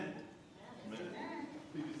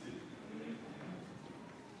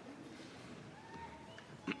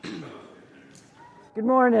Good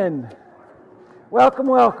morning. Welcome,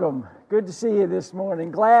 welcome. Good to see you this morning.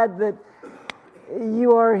 Glad that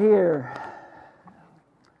you are here.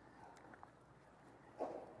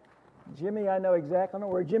 Jimmy, I don't know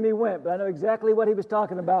where Jimmy went, but I know exactly what he was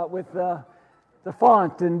talking about with the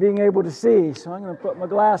font and being able to see, so I'm going to put my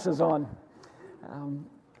glasses on.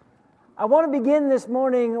 I want to begin this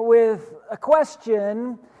morning with a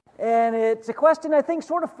question, and it's a question I think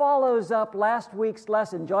sort of follows up last week's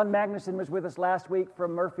lesson. John Magnuson was with us last week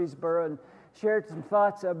from Murfreesboro and shared some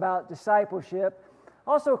thoughts about discipleship.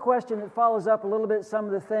 Also a question that follows up a little bit some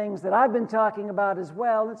of the things that I've been talking about as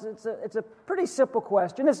well. It's a pretty simple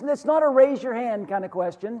question. It's not a raise your hand kind of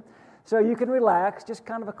question, so you can relax, just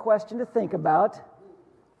kind of a question to think about.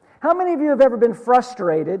 How many of you have ever been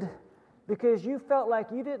frustrated because you felt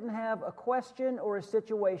like you didn't have a question or a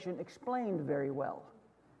situation explained very well?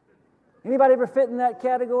 Anybody ever fit in that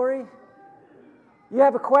category? You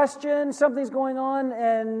have a question, something's going on,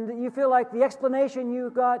 and you feel like the explanation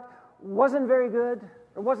you got wasn't very good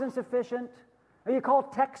or wasn't sufficient. Or you call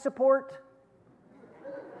tech support.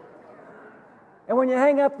 And when you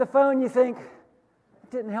hang up the phone, you think,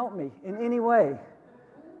 it didn't help me in any way.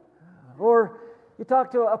 Or you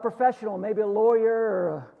talk to a professional, maybe a lawyer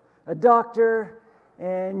or a doctor,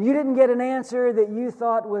 and you didn't get an answer that you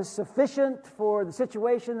thought was sufficient for the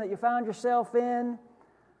situation that you found yourself in.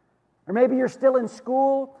 Or maybe you're still in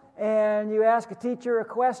school and you ask a teacher a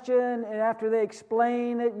question, and after they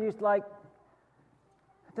explain it, you're like,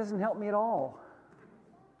 it doesn't help me at all.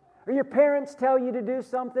 Or your parents tell you to do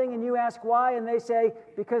something and you ask why, and they say,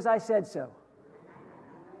 because I said so.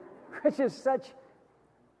 Which is such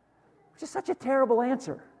a terrible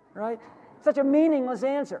answer, right? Such a meaningless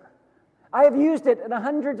answer. I have used it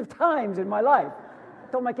hundreds of times in my life.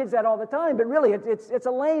 I told my kids that all the time, but really it's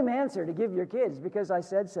a lame answer to give your kids, because I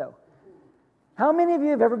said so. How many of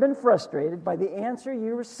you have ever been frustrated by the answer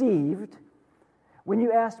you received when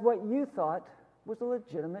you asked what you thought was a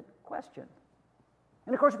legitimate question?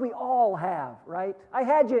 And of course we all have, right? I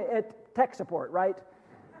had you at tech support, right?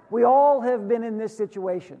 We all have been in this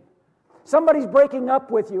situation. Somebody's breaking up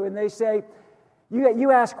with you and they say,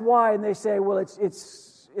 you ask why, and they say, well,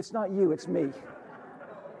 it's not you, it's me.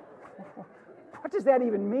 What does that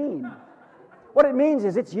even mean? What it means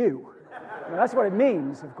is it's you. That's what it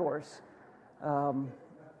means, of course. I'll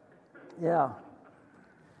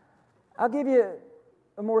give you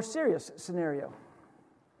a more serious scenario.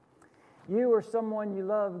 You or someone you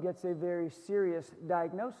love gets a very serious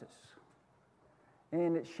diagnosis,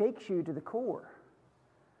 and it shakes you to the core.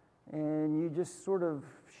 And you just sort of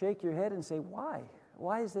shake your head and say, why?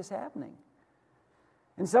 Why is this happening?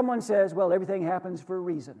 And someone says, well, everything happens for a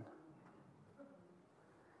reason.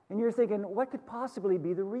 And you're thinking, what could possibly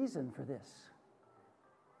be the reason for this?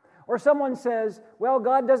 Or someone says, well,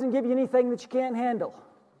 God doesn't give you anything that you can't handle.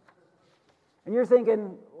 And you're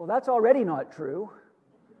thinking, well, that's already not true,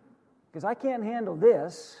 because I can't handle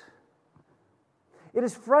this. It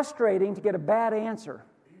is frustrating to get a bad answer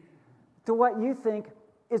to what you think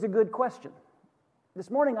is a good question.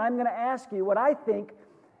 This morning, I'm going to ask you what I think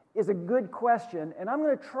is a good question, and I'm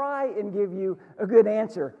going to try and give you a good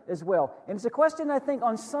answer as well. And it's a question I think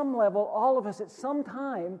on some level all of us at some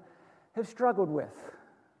time have struggled with.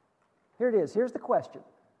 Here it is. Here's the question.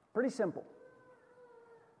 Pretty simple.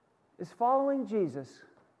 Is following Jesus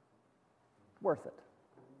worth it?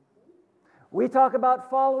 We talk about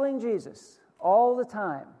following Jesus all the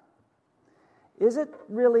time. Is it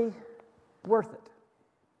really worth it?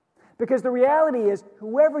 Because the reality is,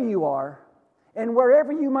 whoever you are, and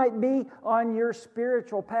wherever you might be on your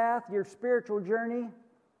spiritual path, your spiritual journey,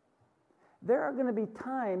 there are going to be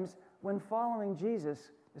times when following Jesus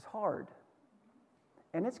is hard.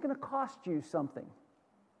 And it's going to cost you something.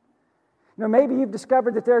 Maybe you've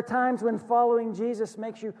discovered that there are times when following Jesus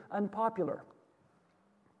makes you unpopular.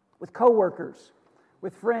 With coworkers,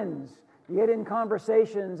 with friends. You get in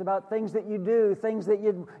conversations about things that you do, things that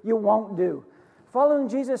you won't do. Following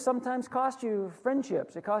Jesus sometimes costs you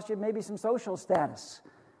friendships. It costs you maybe some social status.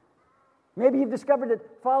 Maybe you've discovered that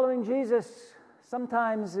following Jesus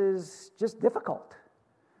sometimes is just difficult.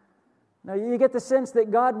 Now, you get the sense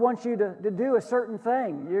that God wants you to do a certain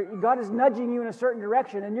thing. God is nudging you in a certain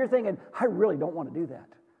direction, and you're thinking, I really don't want to do that.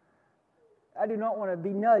 I do not want to be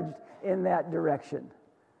nudged in that direction.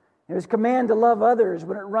 His command to love others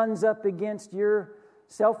when it runs up against your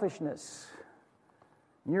selfishness,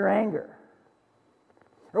 your anger.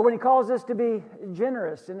 Or when He calls us to be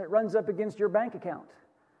generous and it runs up against your bank account.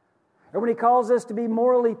 Or when He calls us to be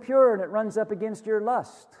morally pure and it runs up against your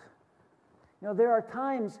lust. There are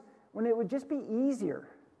times when it would just be easier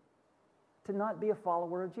to not be a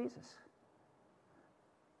follower of Jesus.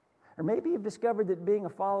 Or maybe you've discovered that being a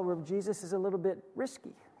follower of Jesus is a little bit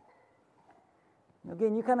risky.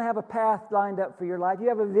 Again, you kind of have a path lined up for your life. You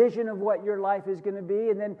have a vision of what your life is going to be,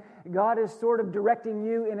 and then God is sort of directing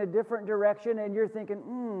you in a different direction, and you're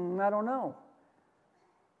thinking, I don't know.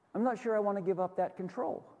 I'm not sure I want to give up that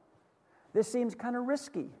control. This seems kind of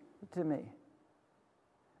risky to me.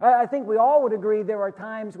 I think we all would agree there are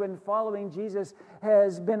times when following Jesus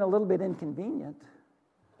has been a little bit inconvenient.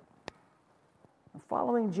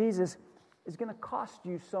 Following Jesus is going to cost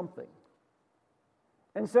you something.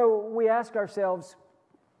 And so we ask ourselves,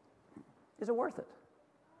 is it worth it?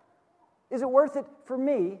 Is it worth it for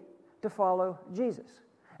me to follow Jesus?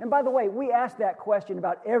 And by the way, we ask that question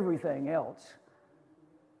about everything else.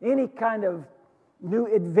 Any kind of new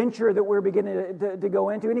adventure that we're beginning to go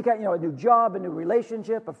into, any kind, a new job, a new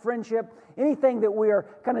relationship, a friendship, anything that we are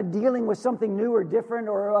kind of dealing with something new or different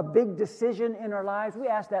or a big decision in our lives, we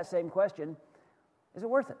ask that same question, is it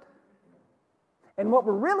worth it? And what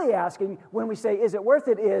we're really asking when we say, is it worth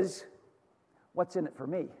it, is, what's in it for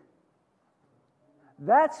me?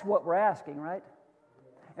 That's what we're asking, right?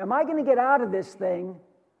 Am I going to get out of this thing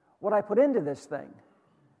what I put into this thing?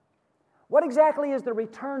 What exactly is the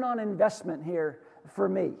return on investment here for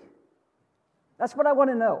me? That's what I want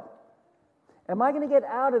to know. Am I going to get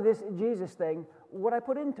out of this Jesus thing what I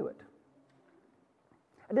put into it?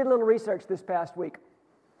 I did a little research this past week.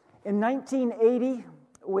 In 1980,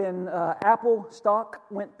 when Apple stock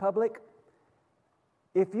went public,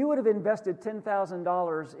 if you would have invested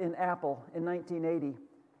 $10,000 in Apple in 1980,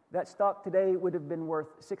 that stock today would have been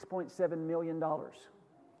worth $6.7 million.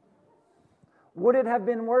 Would it have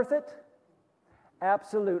been worth it?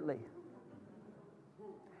 Absolutely.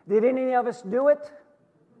 Did any of us do it?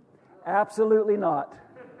 Absolutely not.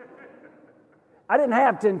 I didn't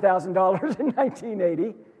have $10,000 in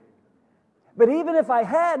 1980. But even if I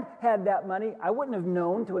had that money, I wouldn't have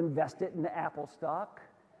known to invest it in the Apple stock.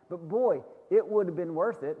 But boy, it would have been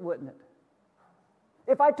worth it, wouldn't it?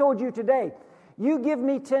 If I told you today, you give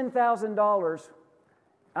me $10,000,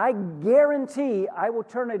 I guarantee I will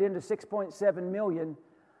turn it into $6.7 million.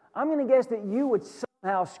 I'm going to guess that you would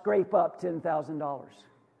somehow scrape up $10,000.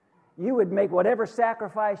 You would make whatever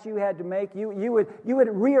sacrifice you had to make. You would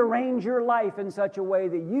rearrange your life in such a way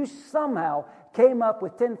that you somehow came up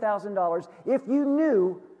with $10,000 if you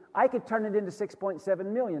knew I could turn it into $6.7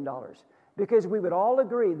 million. Because we would all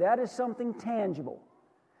agree that is something tangible.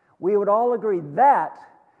 We would all agree that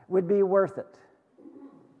would be worth it.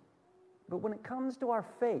 But when it comes to our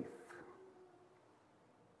faith,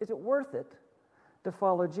 is it worth it to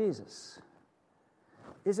follow Jesus?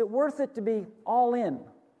 Is it worth it to be all in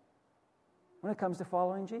when it comes to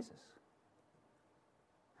following Jesus?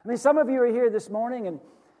 I mean, some of you are here this morning and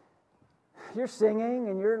you're singing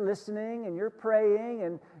and you're listening and you're praying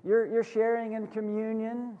and you're sharing in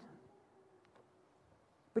communion,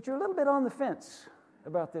 but you're a little bit on the fence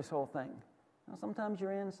about this whole thing. Now, sometimes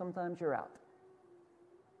you're in, sometimes you're out.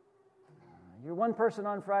 You're one person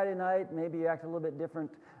on Friday night, maybe you act a little bit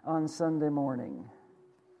different on Sunday morning.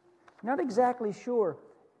 Not exactly sure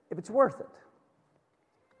if it's worth it.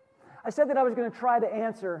 I said that I was going to try to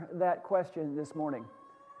answer that question this morning.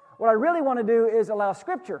 What I really want to do is allow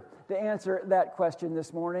Scripture to answer that question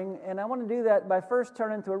this morning, and I want to do that by first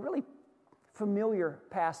turning to a really familiar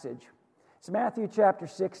passage. It's Matthew chapter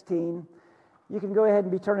 16. You can go ahead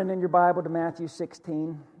and be turning in your Bible to Matthew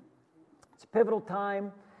 16. It's a pivotal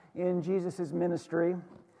time in Jesus' ministry.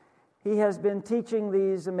 He has been teaching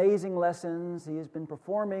these amazing lessons. He has been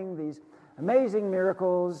performing these amazing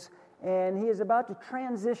miracles, and he is about to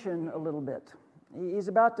transition a little bit. He's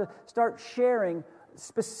about to start sharing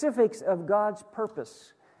specifics of God's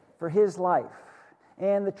purpose for his life.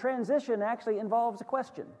 And the transition actually involves a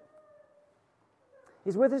question.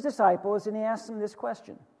 He's with his disciples, and he asks them this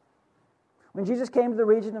question. When Jesus came to the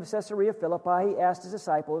region of Caesarea Philippi, he asked his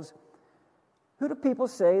disciples, "Who do people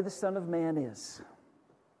say the Son of Man is?"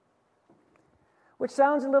 Which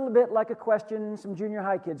sounds a little bit like a question some junior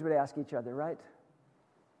high kids would ask each other, right?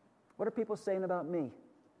 What are people saying about me?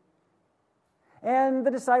 And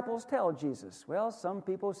the disciples tell Jesus, well, some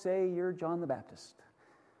people say you're John the Baptist.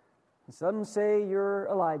 And some say you're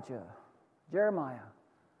Elijah, Jeremiah,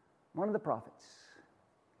 one of the prophets.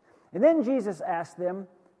 And then Jesus asked them,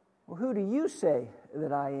 well, who do you say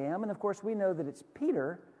that I am? And of course, we know that it's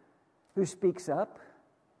Peter who speaks up,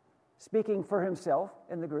 speaking for himself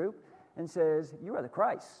in the group, and says, you are the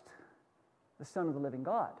Christ, the Son of the living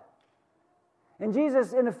God. And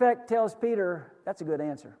Jesus, in effect, tells Peter, that's a good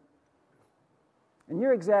answer. And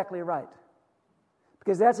you're exactly right,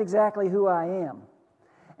 because that's exactly who I am.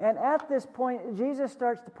 And at this point, Jesus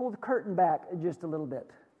starts to pull the curtain back just a little bit.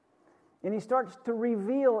 And he starts to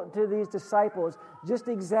reveal to these disciples just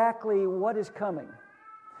exactly what is coming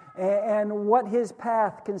and what his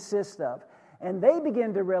path consists of. And they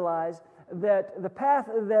begin to realize that the path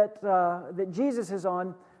that Jesus is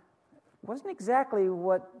on wasn't exactly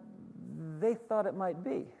what they thought it might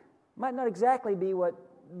be. Might not exactly be what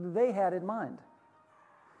they had in mind.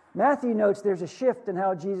 Matthew notes there's a shift in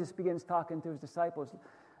how Jesus begins talking to his disciples.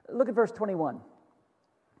 Look at verse 21.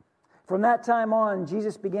 From that time on,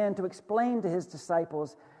 Jesus began to explain to his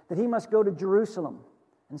disciples that he must go to Jerusalem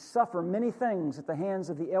and suffer many things at the hands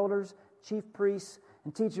of the elders, chief priests,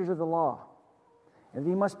 and teachers of the law, and that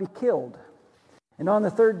he must be killed, and on the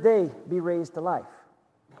third day be raised to life.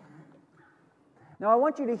 Now, I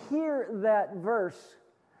want you to hear that verse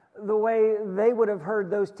the way they would have heard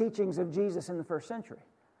those teachings of Jesus in the first century.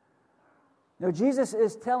 Now, Jesus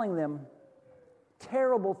is telling them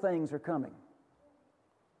terrible things are coming.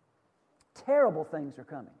 Terrible things are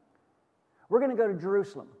coming. We're going to go to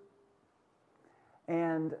Jerusalem,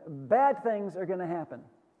 and bad things are going to happen.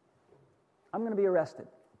 I'm going to be arrested.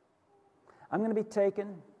 I'm going to be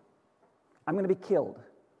taken. I'm going to be killed.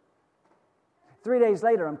 3 days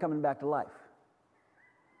later, I'm coming back to life.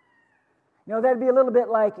 You know, that'd be a little bit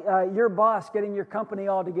like your boss getting your company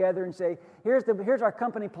all together and say, here's our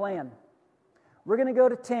company plan. We're going to go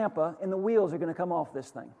to Tampa, and the wheels are going to come off this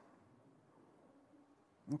thing.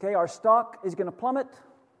 Okay, our stock is going to plummet.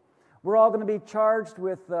 We're all going to be charged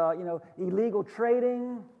with, illegal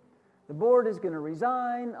trading. The board is going to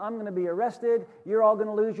resign. I'm going to be arrested. You're all going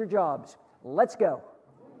to lose your jobs. Let's go.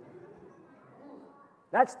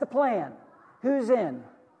 That's the plan. Who's in?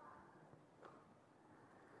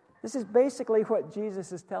 This is basically what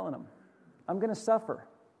Jesus is telling them. I'm going to suffer.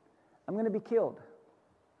 I'm going to be killed.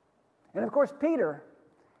 And of course, Peter,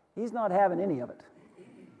 he's not having any of it.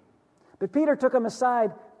 But Peter took him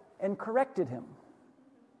aside and corrected him.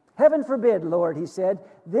 Heaven forbid, Lord, he said,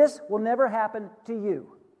 this will never happen to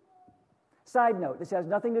you. Side note, this has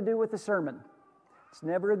nothing to do with the sermon. It's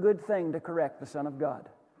never a good thing to correct the Son of God.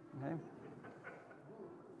 Okay?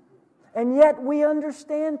 And yet we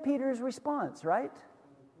understand Peter's response, right?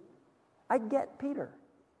 I get Peter.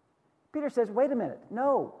 Peter says, wait a minute,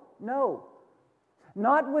 no.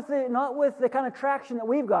 Not with the kind of traction that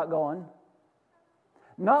we've got going.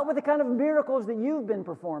 Not with the kind of miracles that you've been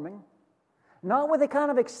performing. Not with the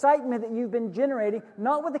kind of excitement that you've been generating.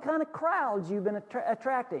 Not with the kind of crowds you've been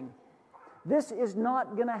attracting. This is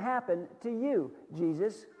not going to happen to you,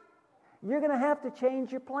 Jesus. You're going to have to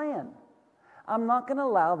change your plan. I'm not going to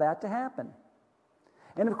allow that to happen.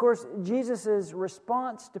 And of course, Jesus'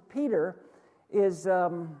 response to Peter is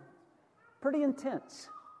pretty intense.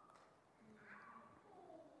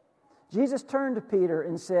 Jesus turned to Peter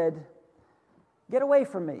and said, "Get away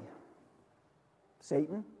from me,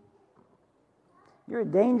 Satan. You're a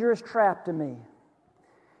dangerous trap to me.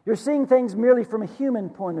 You're seeing things merely from a human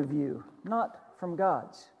point of view, not from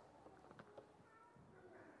God's."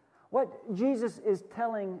 What Jesus is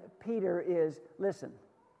telling Peter is, listen,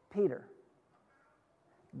 Peter,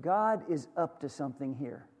 God is up to something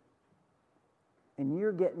here, and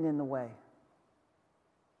you're getting in the way.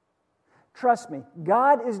 Trust me,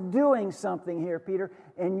 God is doing something here, Peter,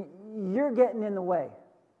 and you're getting in the way.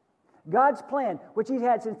 God's plan, which He's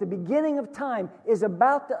had since the beginning of time, is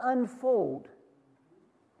about to unfold,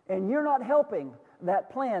 and you're not helping that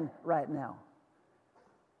plan right now.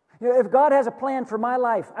 You know, if God has a plan for my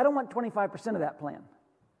life, I don't want 25% of that plan.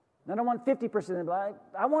 I don't want 50% of it.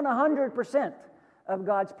 I want 100% of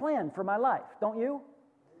God's plan for my life, don't you?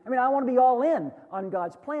 I mean, I want to be all in on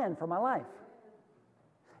God's plan for my life.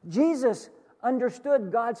 Jesus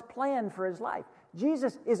understood God's plan for His life.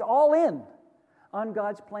 Jesus is all in on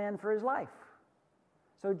God's plan for His life.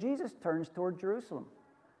 So Jesus turns toward Jerusalem.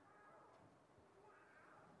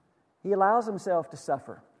 He allows Himself to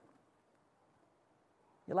suffer.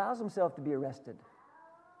 He allows Himself to be arrested.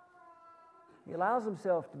 He allows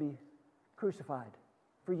Himself to be crucified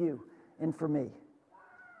for you and for me.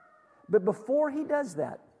 But before He does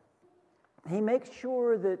that, He makes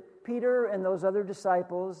sure that Peter and those other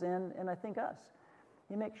disciples, and I think us,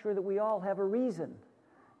 He makes sure that we all have a reason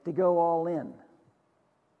to go all in.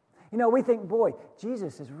 You know, we think, boy,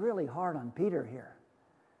 Jesus is really hard on Peter here.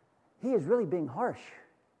 He is really being harsh.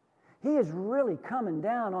 He is really coming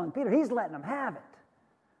down on Peter. He's letting him have it.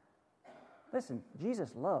 Listen,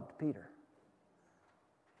 Jesus loved Peter.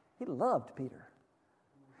 He loved Peter.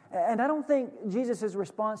 And I don't think Jesus'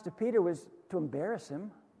 response to Peter was to embarrass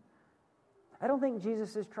him. I don't think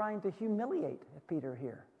Jesus is trying to humiliate Peter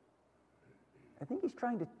here. I think He's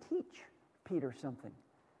trying to teach Peter something.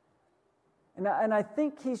 And I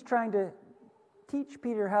think He's trying to teach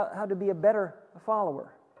Peter how to be a better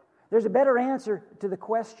follower. There's a better answer to the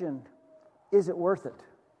question, is it worth it?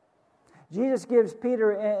 Jesus gives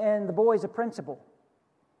Peter and the boys a principle.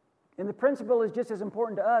 And the principle is just as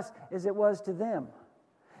important to us as it was to them.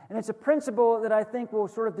 And it's a principle that I think will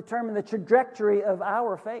sort of determine the trajectory of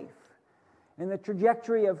our faith and the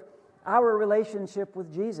trajectory of our relationship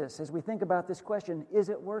with Jesus as we think about this question, is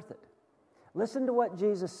it worth it? Listen to what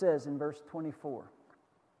Jesus says in verse 24.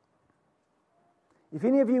 If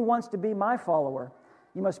any of you wants to be my follower,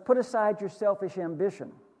 you must put aside your selfish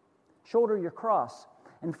ambition, shoulder your cross,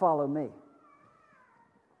 and follow me.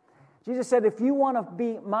 Jesus said, if you want to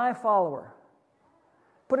be my follower,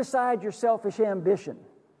 put aside your selfish ambition.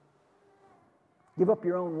 Give up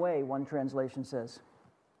your own way, one translation says.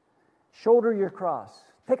 Shoulder your cross.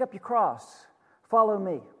 Pick up your cross. Follow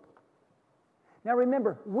me. Now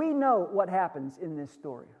remember, we know what happens in this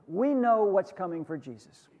story. We know what's coming for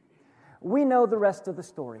Jesus. We know the rest of the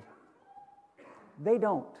story. They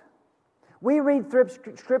don't. We read through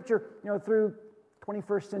Scripture, through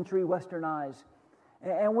 21st century Western eyes,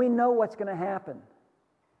 and we know what's going to happen.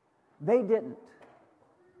 They didn't.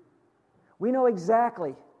 We know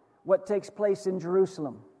exactly what takes place in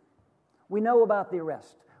Jerusalem. We know about the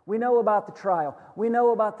arrest. We know about the trial. We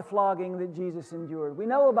know about the flogging that Jesus endured. We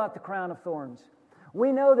know about the crown of thorns.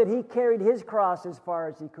 We know that he carried his cross as far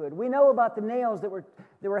as he could. We know about the nails that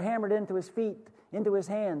were hammered into his feet, into his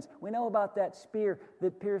hands. We know about that spear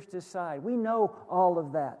that pierced his side. We know all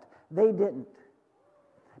of that. They didn't.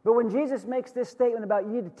 But when Jesus makes this statement about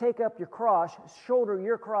you need to take up your cross, shoulder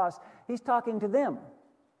your cross, he's talking to them.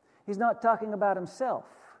 He's not talking about himself.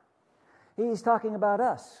 He's talking about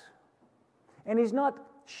us. And he's not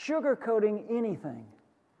sugarcoating anything.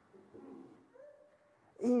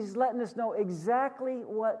 He's letting us know exactly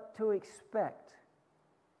what to expect.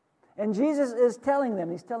 And Jesus is telling them,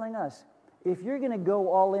 he's telling us, if you're going to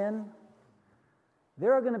go all in,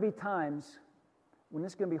 there are going to be times when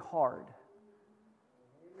it's going to be hard.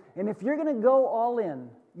 And if you're going to go all in,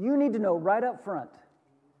 you need to know right up front,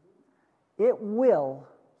 it will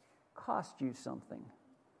cost you something.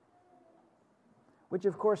 Which,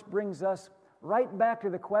 of course, brings us right back to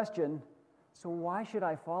the question, so why should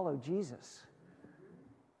I follow Jesus?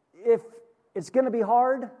 If it's going to be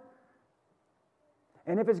hard,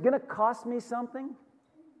 and if it's going to cost me something,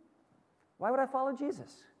 why would I follow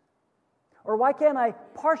Jesus? Or why can't I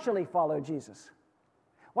partially follow Jesus?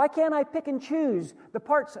 Why can't I pick and choose the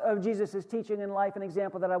parts of Jesus' teaching and life and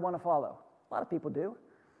example that I want to follow? A lot of people do.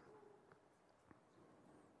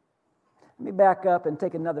 Let me back up and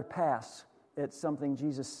take another pass at something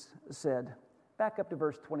Jesus said. Back up to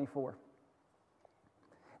verse 24.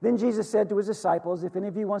 Then Jesus said to his disciples, if any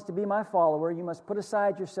of you wants to be my follower, you must put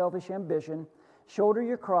aside your selfish ambition, shoulder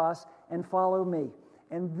your cross, and follow me.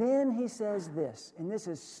 And then he says this, and this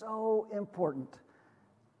is so important.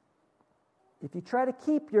 If you try to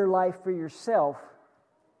keep your life for yourself,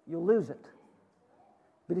 you'll lose it.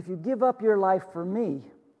 But if you give up your life for me,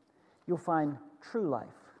 you'll find true life.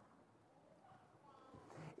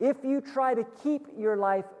 If you try to keep your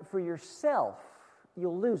life for yourself,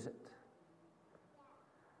 you'll lose it.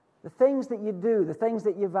 The things that you do, the things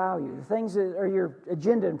that you value, the things that are your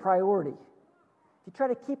agenda and priority, if you try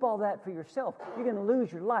to keep all that for yourself, you're going to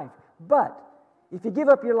lose your life. But if you give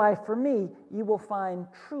up your life for me, you will find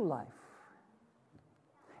true life.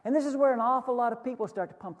 And this is where an awful lot of people start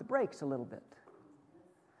to pump the brakes a little bit.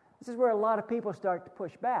 This is where a lot of people start to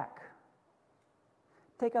push back.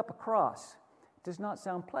 Take up a cross. It does not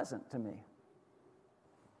sound pleasant to me.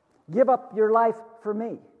 Give up your life for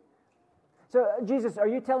me. So, Jesus, are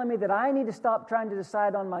you telling me that I need to stop trying to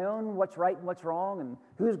decide on my own what's right and what's wrong and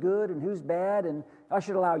who's good and who's bad, and I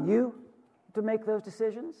should allow you to make those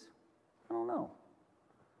decisions? I don't know.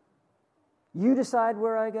 You decide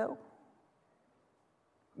where I go.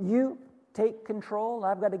 You take control.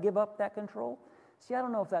 I've got to give up that control. See, I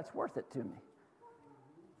don't know if that's worth it to me.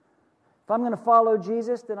 If I'm going to follow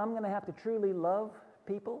Jesus, then I'm going to have to truly love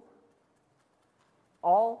people.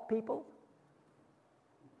 All people.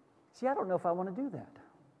 See, I don't know if I want to do that.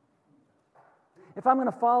 If I'm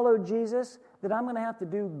going to follow Jesus, then I'm going to have to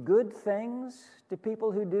do good things to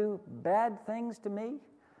people who do bad things to me.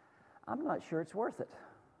 I'm not sure it's worth it.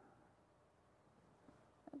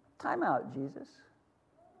 Time out, Jesus.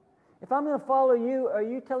 If I'm going to follow you, are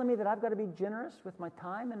you telling me that I've got to be generous with my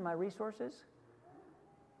time and my resources?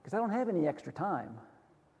 Because I don't have any extra time.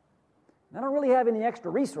 And I don't really have any extra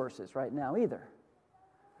resources right now either.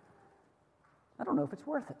 I don't know if it's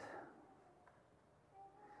worth it.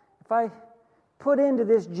 If I put into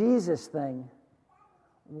this Jesus thing,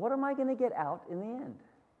 what am I going to get out in the end?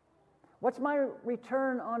 What's my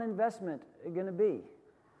return on investment going to be?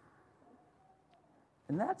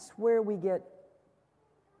 And that's where we get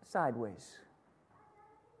sideways.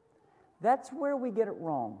 That's where we get it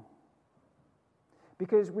wrong.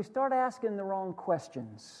 Because we start asking the wrong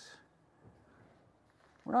questions.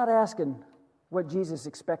 We're not asking what Jesus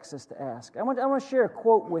expects us to ask. I want to share a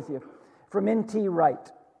quote with you from N.T.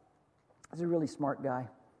 Wright. He's a really smart guy.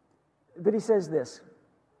 But he says this: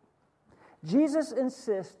 Jesus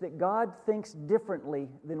insists that God thinks differently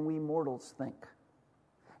than we mortals think.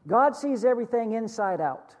 God sees everything inside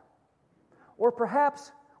out. Or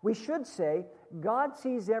perhaps we should say, God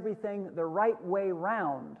sees everything the right way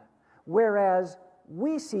round, whereas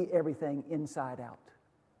we see everything inside out.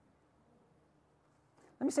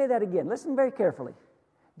 Let me say that again. Listen very carefully.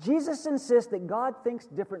 Jesus insists that God thinks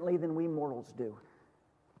differently than we mortals do.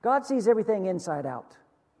 God sees everything inside out.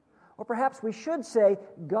 Or perhaps we should say,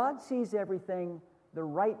 God sees everything the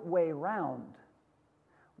right way round,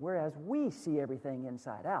 whereas we see everything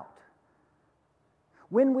inside out.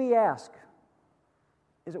 When we ask,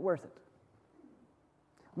 is it worth it?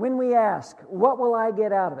 When we ask, what will I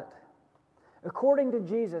get out of it? According to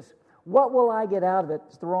Jesus, what will I get out of it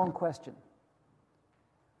is the wrong question.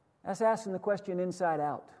 That's asking the question inside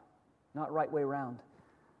out, not right way around.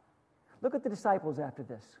 Look at the disciples after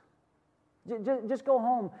this. Just go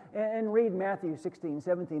home and read Matthew 16,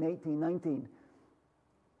 17, 18, 19.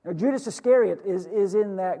 Now, Judas Iscariot is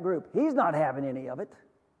in that group. He's not having any of it.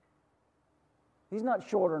 He's not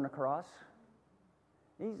shouldering a cross.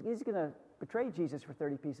 He's going to betray Jesus for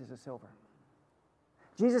 30 pieces of silver.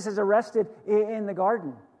 Jesus is arrested in the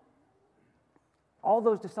garden. All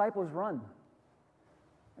those disciples run.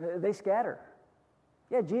 They scatter.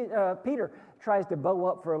 Yeah, Peter tries to bow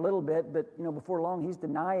up for a little bit, but before long he's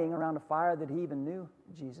denying around a fire that he even knew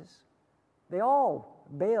Jesus. They all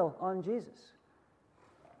bail on Jesus.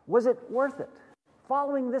 Was it worth it?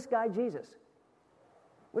 Following this guy Jesus,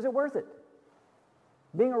 was it worth it?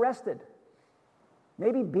 Being arrested,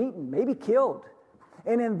 maybe beaten, maybe killed.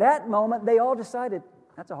 And in that moment, they all decided,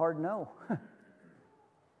 that's a hard no.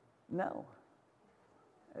 No.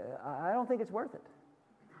 I don't think it's worth it.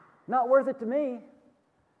 Not worth it to me.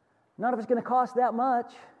 Not if it's going to cost that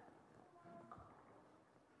much.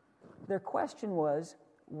 Their question was,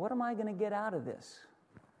 what am I going to get out of this?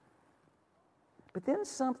 But then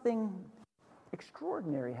something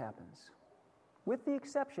extraordinary happens, with the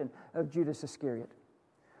exception of Judas Iscariot.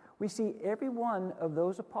 We see every one of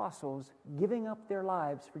those apostles giving up their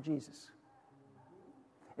lives for Jesus.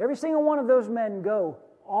 Every single one of those men go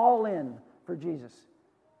all in for Jesus,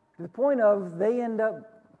 to the point of they end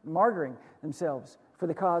up martyring themselves for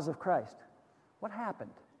the cause of Christ. What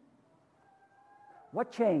happened?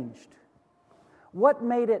 What changed? What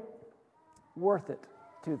made it worth it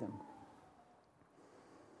to them?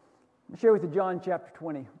 I'll share with you John chapter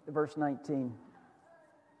 20, verse 19.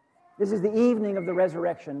 This is the evening of the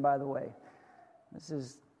resurrection, by the way. This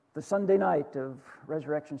is the Sunday night of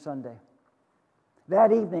Resurrection Sunday.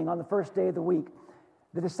 That evening, on the first day of the week,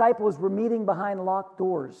 the disciples were meeting behind locked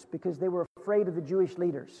doors because they were afraid of the Jewish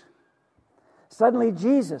leaders. Suddenly,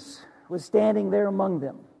 Jesus was standing there among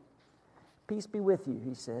them. Peace be with you,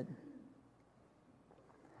 he said.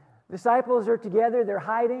 The disciples are together, they're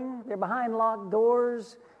hiding, they're behind locked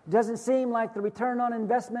doors. It doesn't seem like the return on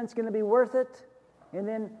investment's going to be worth it. And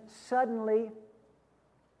then suddenly,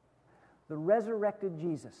 the resurrected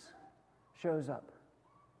Jesus shows up.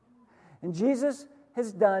 And Jesus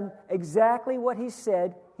has done exactly what he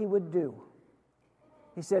said he would do.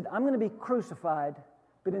 He said, I'm going to be crucified,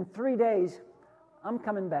 but in 3 days, I'm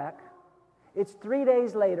coming back. It's 3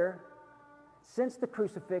 days later since the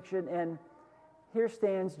crucifixion, and here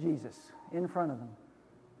stands Jesus in front of them.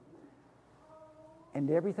 And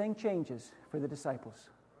everything changes for the disciples.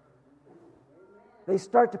 They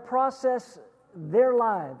start to process their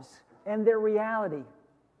lives and their reality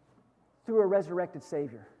through a resurrected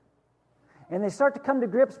Savior. And they start to come to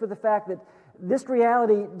grips with the fact that this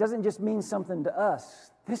reality doesn't just mean something to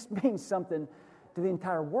us. This means something to the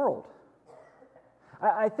entire world.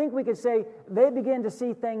 I think we could say they begin to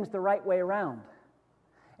see things the right way around.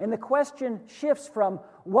 And the question shifts from,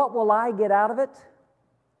 what will I get out of it,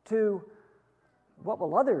 to what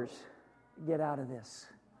will others get out of this?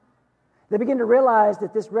 They begin to realize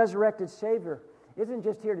that this resurrected Savior isn't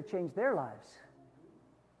just here to change their lives.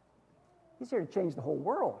 He's here to change the whole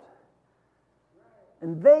world.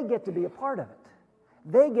 And they get to be a part of it.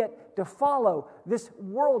 They get to follow this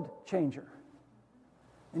world changer.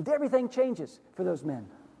 And everything changes for those men.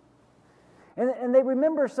 And they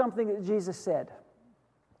remember something that Jesus said.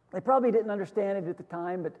 They probably didn't understand it at the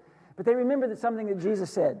time, but they remember that something that Jesus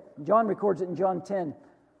said. John records it in John 10.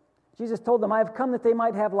 Jesus told them, I have come that they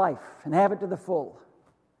might have life and have it to the full.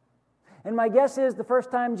 And my guess is the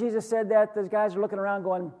first time Jesus said that, those guys are looking around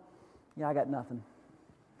going, yeah, I got nothing.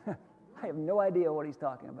 I have no idea what he's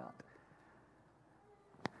talking about.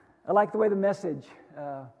 I like the way the Message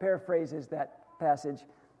paraphrases that passage.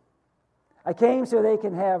 I came so they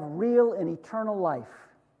can have real and eternal life,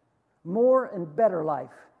 more and better life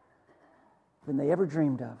than they ever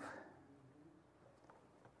dreamed of.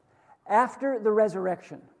 After the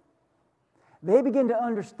resurrection, they begin to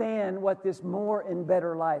understand what this more and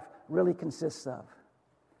better life really consists of.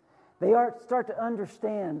 They start to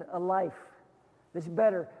understand a life that's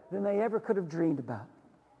better than they ever could have dreamed about.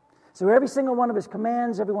 So every single one of his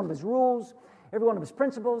commands, every one of his rules, every one of his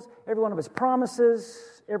principles, every one of his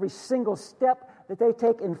promises, every single step that they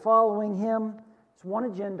take in following him, it's one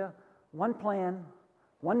agenda, one plan,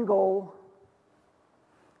 one goal,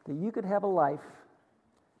 that you could have a life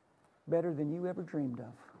better than you ever dreamed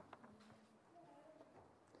of.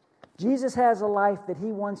 Jesus has a life that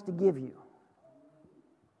he wants to give you.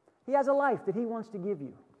 He has a life that he wants to give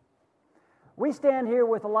you. We stand here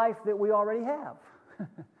with a life that we already have.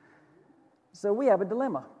 So we have a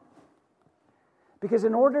dilemma. Because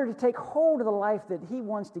in order to take hold of the life that he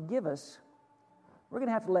wants to give us, we're going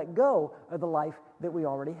to have to let go of the life that we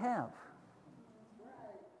already have.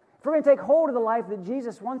 If we're going to take hold of the life that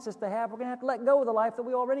Jesus wants us to have, we're going to have to let go of the life that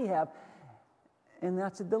we already have. And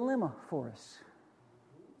that's a dilemma for us.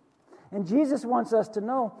 And Jesus wants us to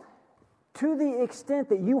know, to the extent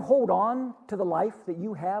that you hold on to the life that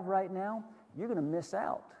you have right now, you're going to miss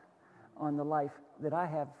out on the life that I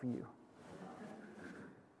have for you.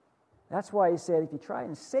 That's why he said, if you try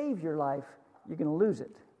and save your life, you're going to lose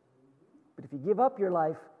it. But if you give up your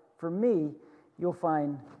life for me, you'll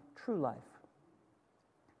find true life.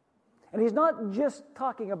 And he's not just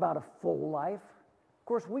talking about a full life. Of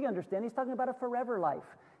course, we understand he's talking about a forever life.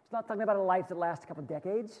 He's not talking about a life that lasts a couple of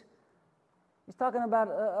decades. He's talking about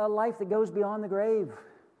a life that goes beyond the grave,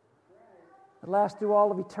 that lasts through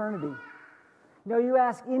all of eternity. You know, you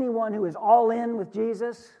ask anyone who is all in with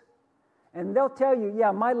Jesus, and they'll tell you,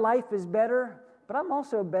 yeah, my life is better, but I'm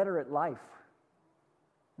also better at life.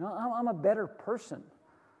 You know, I'm a better person.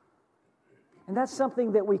 And that's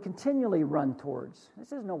something that we continually run towards.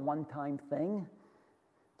 This is no one-time thing.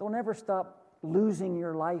 Don't ever stop losing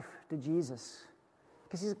your life to Jesus,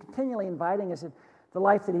 because he's continually inviting us into the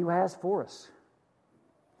life that he has for us.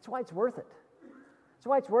 That's why it's worth it. That's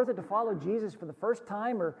why it's worth it to follow Jesus for the first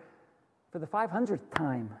time or for the 500th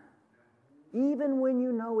time. Even when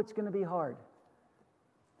you know it's going to be hard.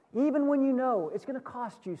 Even when you know it's going to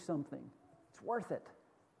cost you something. It's worth it.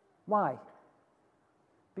 Why?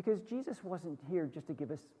 Because Jesus wasn't here just to give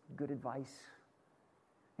us good advice.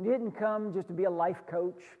 He didn't come just to be a life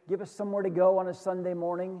coach, give us somewhere to go on a Sunday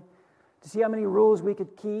morning, to see how many rules we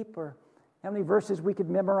could keep or how many verses we could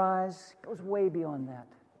memorize. It goes way beyond that.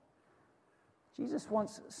 Jesus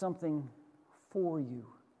wants something for you,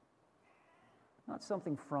 not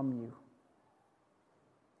something from you.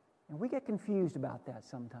 And we get confused about that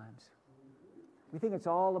sometimes. We think it's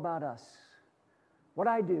all about us. What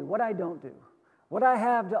I do, what I don't do, what I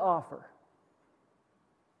have to offer.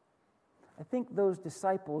 I think those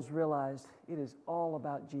disciples realized it is all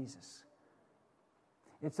about Jesus.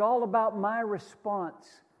 It's all about my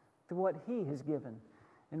response to what he has given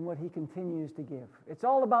and what he continues to give. It's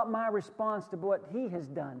all about my response to what he has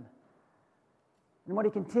done and what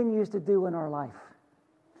he continues to do in our life.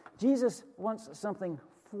 Jesus wants something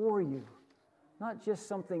for you, not just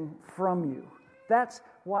something from you. That's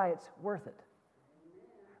why it's worth it.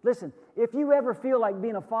 Listen, if you ever feel like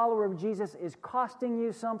being a follower of Jesus is costing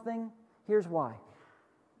you something, here's why.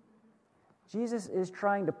 Jesus is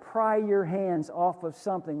trying to pry your hands off of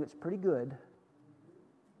something that's pretty good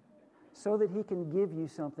so that he can give you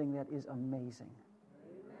something that is amazing.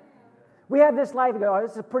 We have this life and go, oh,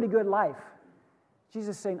 this is a pretty good life.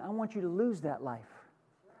 Jesus is saying, I want you to lose that life.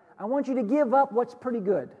 I want you to give up what's pretty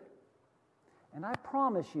good. And I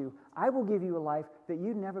promise you, I will give you a life that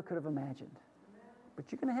you never could have imagined.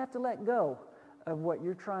 But you're going to have to let go of what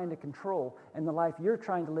you're trying to control and the life you're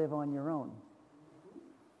trying to live on your own.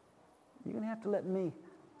 You're going to have to let me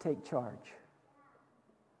take charge.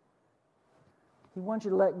 He wants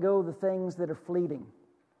you to let go of the things that are fleeting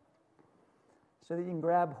so that you can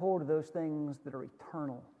grab hold of those things that are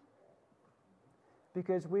eternal.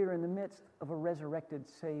 Because we are in the midst of a resurrected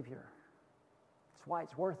Savior. That's why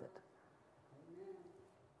it's worth it.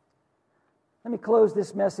 Let me close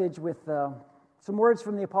this message with some words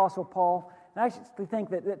from the Apostle Paul. And I actually think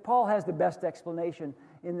that Paul has the best explanation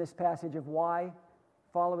in this passage of why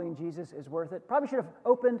following Jesus is worth it. Probably should have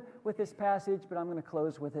opened with this passage, but I'm going to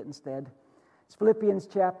close with it instead. It's Philippians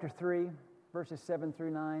chapter 3, verses 7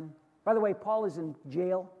 through 9. By the way, Paul is in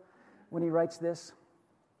jail when he writes this.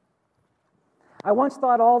 I once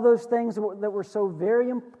thought all those things that were so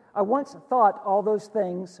very I once thought all those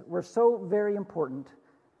things were so very important,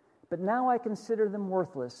 but now I consider them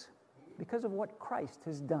worthless because of what Christ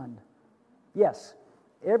has done. Yes,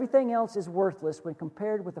 everything else is worthless when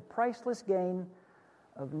compared with the priceless gain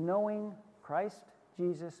of knowing Christ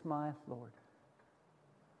Jesus my Lord.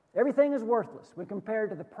 Everything is worthless when compared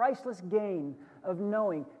to the priceless gain of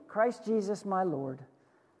knowing Christ Jesus my Lord.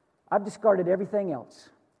 I've discarded everything else,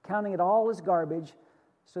 counting it all as garbage,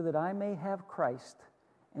 so that I may have Christ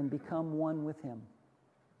and become one with Him.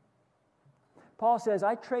 Paul says,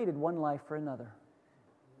 I traded one life for another.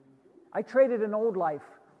 I traded an old life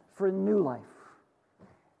for a new life.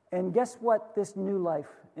 And guess what this new life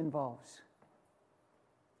involves?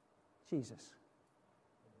 Jesus.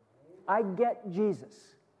 I get Jesus.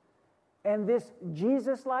 And this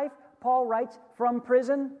Jesus life, Paul writes, from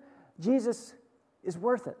prison, Jesus is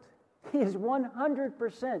worth it. He is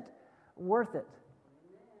 100% worth it.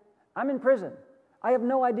 I'm in prison. I have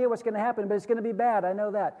no idea what's going to happen, but it's going to be bad. I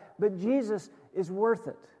know that. But Jesus is worth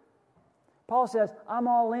it. Paul says, I'm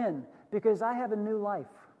all in because I have a new life.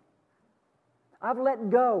 I've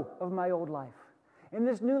let go of my old life. And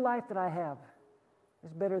this new life that I have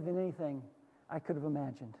is better than anything I could have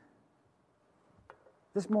imagined.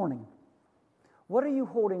 This morning, what are you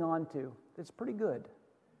holding on to that's pretty good,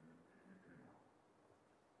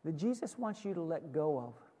 that Jesus wants you to let go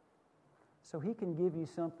of so He can give you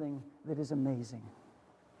something that is amazing?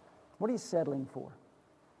 What are you settling for?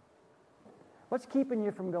 What's keeping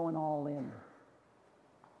you from going all in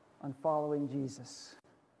on following Jesus?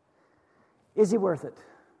 Is He worth it?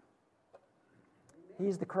 He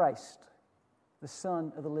is the Christ, the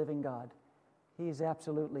Son of the living God. He is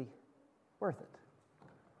absolutely worth it.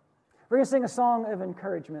 We're going to sing a song of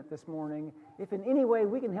encouragement this morning. If in any way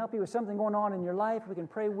we can help you with something going on in your life, we can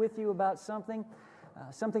pray with you about something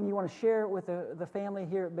you want to share with the family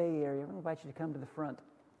here at Bay Area, we invite you to come to the front.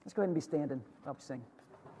 Let's go ahead and be standing while we sing.